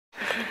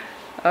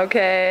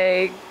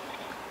Okay,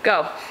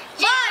 go. 1,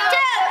 2, 3, 4.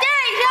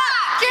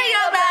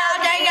 Jingle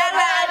bell, jingle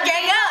bell,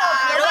 jingle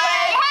all the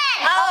way.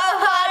 Oh,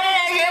 fun it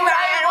is to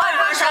ride in one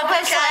horse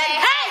open sleigh.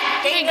 Hey!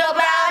 Jingle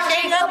bell,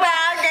 jingle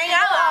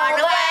all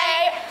the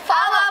way.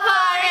 All the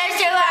fun it is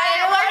to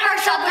ride in one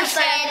horse open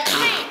sleigh.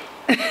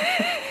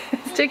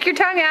 Stick your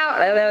tongue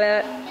out.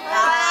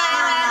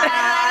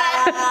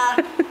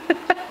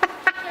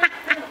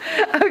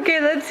 Okay,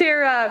 let's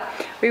hear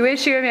We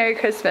Wish You a Merry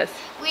Christmas.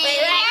 We wish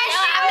you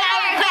a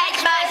Merry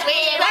Christmas. We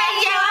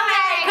wish you a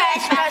Merry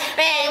Christmas.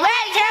 We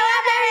wish you a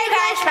Merry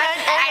Christmas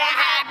and a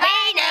Happy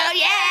New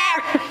Year.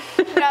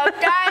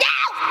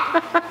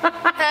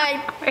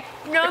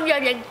 No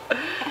yelling.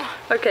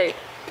 Okay,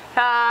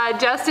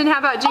 Justin, how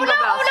about Jingle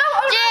Bells?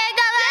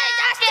 Jingle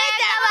bells,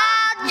 jingle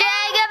bells,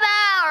 jingle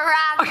bell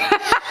rock.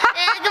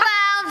 Jingle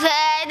bells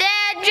say,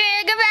 then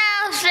jingle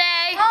bells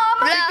say.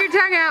 Stick your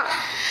tongue out.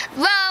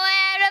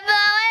 Blowing and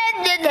blowing,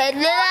 as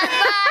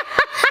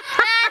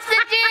the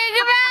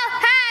jingle bell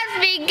has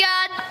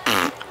begun.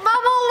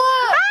 Bubble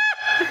look.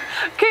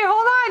 Okay,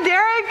 hold on,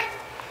 Derek.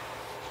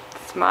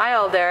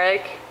 Smile,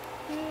 Derek.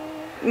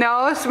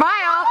 No,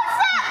 smile.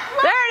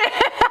 There it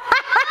is.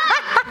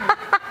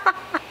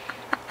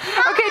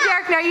 Okay,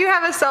 Derek, now you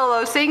have a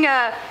solo. Sing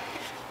the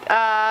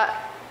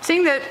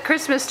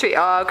Christmas tree.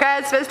 Oh,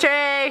 Christmas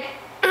tree.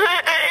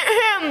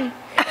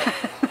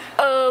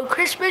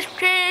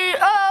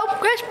 Oh,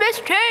 Christmas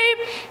tree,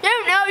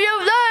 you know you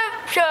look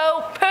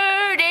so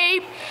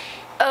pretty.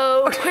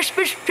 Oh,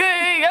 Christmas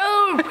tree,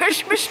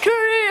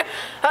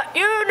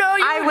 you know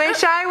you I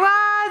wish I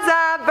was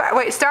a...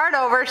 Wait, start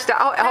over.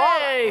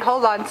 Hey.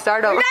 Hold on,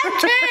 start over.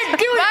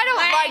 I don't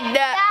like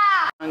that.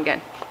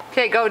 Again.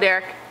 Okay, go,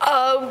 Derek.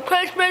 Oh,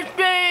 Christmas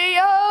tree,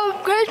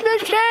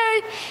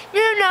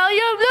 you know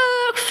you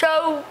look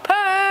so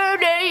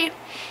pretty.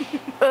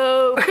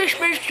 Oh,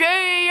 Christmas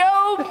tree,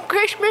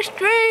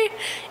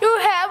 you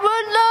have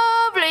a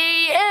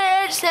lovely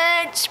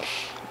innocence.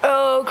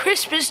 Oh,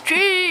 Christmas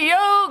tree,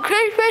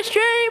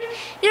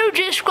 you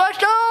just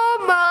squashed all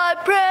my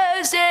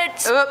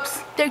presents.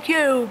 Oops. Thank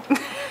you.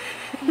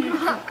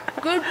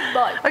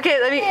 Goodbye. Okay,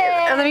 let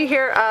me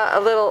hear a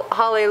little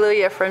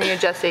hallelujah from you,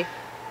 Jesse.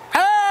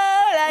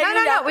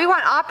 No. We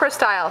want opera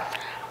style.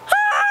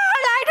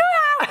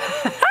 Hallelujah.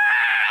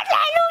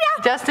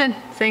 Hallelujah. Justin,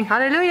 sing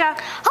hallelujah.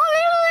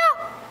 Hallelujah.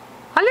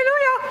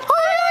 Hallelujah.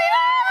 Hallelujah.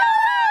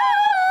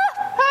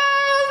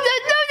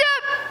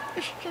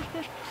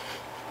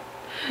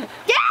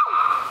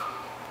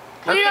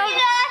 Okay.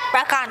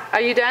 Rock on.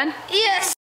 Are you done? Yes.